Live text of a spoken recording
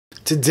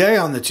Today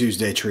on the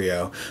Tuesday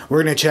Trio,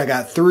 we're going to check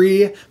out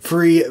 3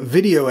 free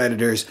video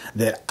editors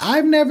that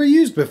I've never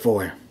used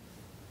before.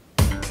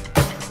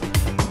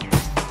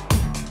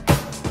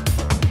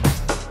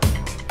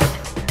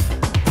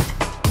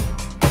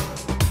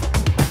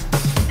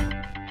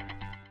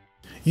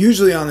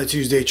 Usually on the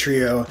Tuesday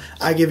Trio,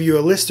 I give you a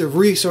list of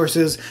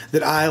resources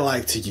that I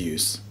like to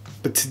use.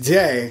 But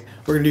today,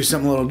 we're going to do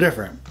something a little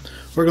different.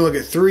 We're going to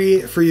look at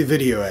 3 free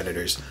video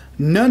editors,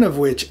 none of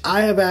which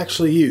I have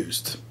actually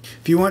used.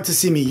 If you want to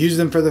see me use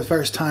them for the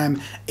first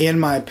time and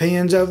my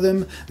opinions of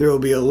them, there will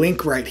be a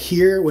link right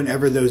here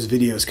whenever those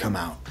videos come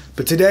out.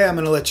 But today I'm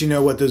going to let you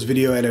know what those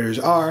video editors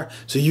are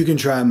so you can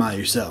try them out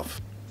yourself.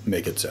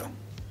 Make it so.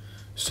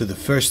 So the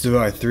first of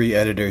our 3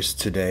 editors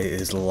today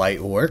is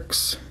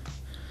Lightworks.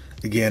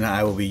 Again,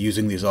 I will be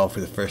using these all for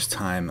the first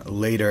time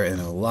later in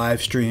a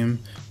live stream.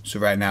 So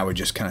right now we're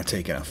just kind of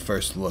taking a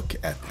first look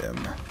at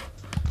them.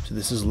 So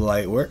this is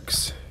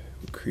Lightworks.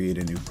 We'll create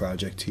a new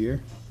project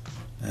here.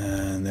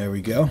 And there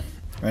we go.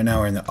 Right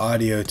now we're in the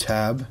audio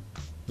tab.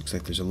 Looks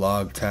like there's a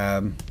log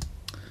tab,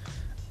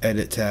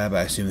 edit tab.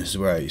 I assume this is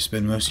where you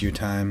spend most of your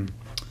time.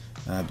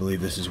 I believe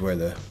this is where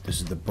this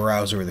is the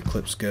browser where the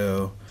clips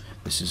go.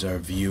 This is our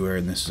viewer,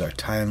 and this is our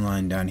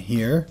timeline down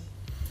here.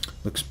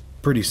 Looks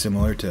pretty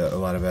similar to a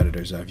lot of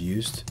editors I've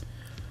used.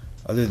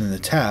 Other than the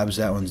tabs,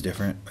 that one's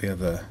different. We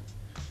have a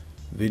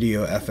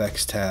video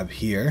FX tab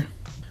here.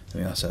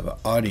 Then we also have an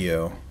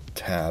audio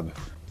tab.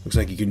 Looks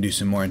like you can do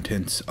some more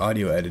intense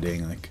audio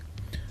editing, like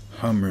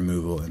hum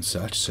removal and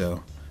such,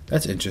 so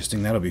that's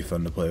interesting. That'll be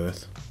fun to play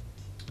with.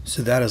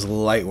 So that is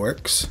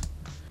Lightworks.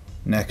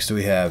 Next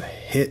we have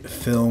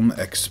HitFilm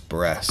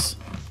Express.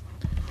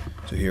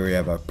 So here we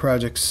have our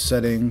project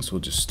settings. We'll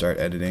just start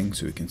editing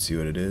so we can see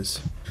what it is.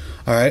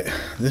 Alright,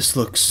 this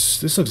looks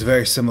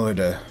very similar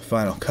to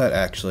Final Cut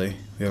actually.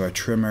 We have our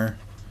trimmer.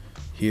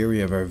 Here we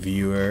have our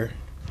viewer.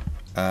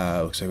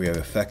 Looks like we have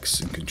effects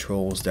and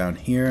controls down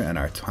here, and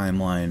our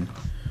timeline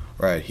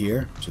right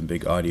here. Some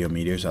big audio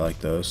meters, I like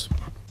those.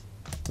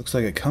 Looks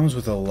like it comes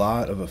with a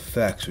lot of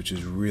effects, which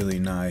is really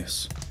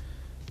nice.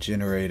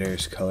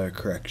 Generators, color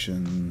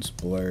corrections,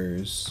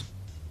 blurs.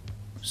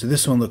 So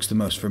this one looks the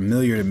most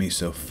familiar to me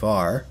so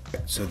far.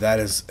 So that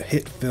is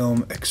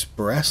HitFilm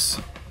Express.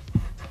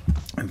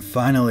 And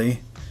finally,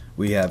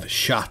 we have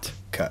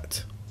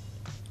ShotCut.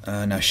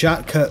 Now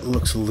ShotCut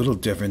looks a little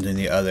different than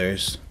the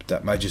others. But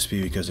that might just be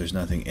because there's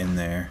nothing in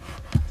there.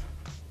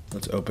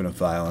 Let's open a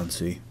file and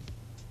see.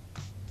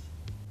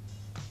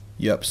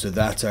 Yep, so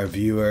that's our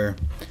viewer.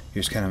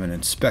 Here's kind of an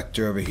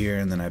inspector over here,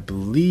 and then I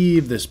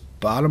believe this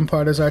bottom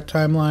part is our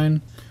timeline.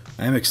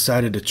 I am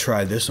excited to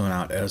try this one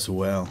out as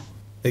well.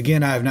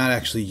 Again, I have not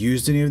actually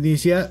used any of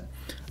these yet.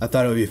 I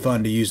thought it would be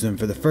fun to use them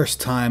for the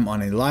first time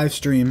on a live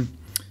stream,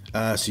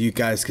 so you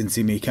guys can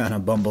see me kind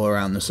of bumble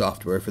around the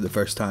software for the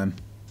first time.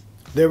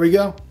 There we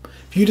go.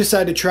 If you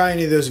decide to try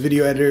any of those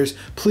video editors,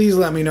 please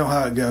let me know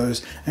how it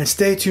goes, and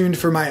stay tuned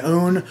for my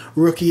own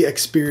rookie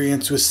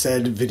experience with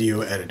said video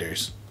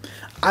editors.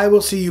 I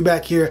will see you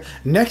back here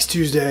next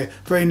Tuesday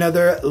for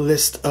another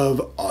list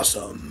of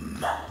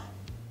awesome.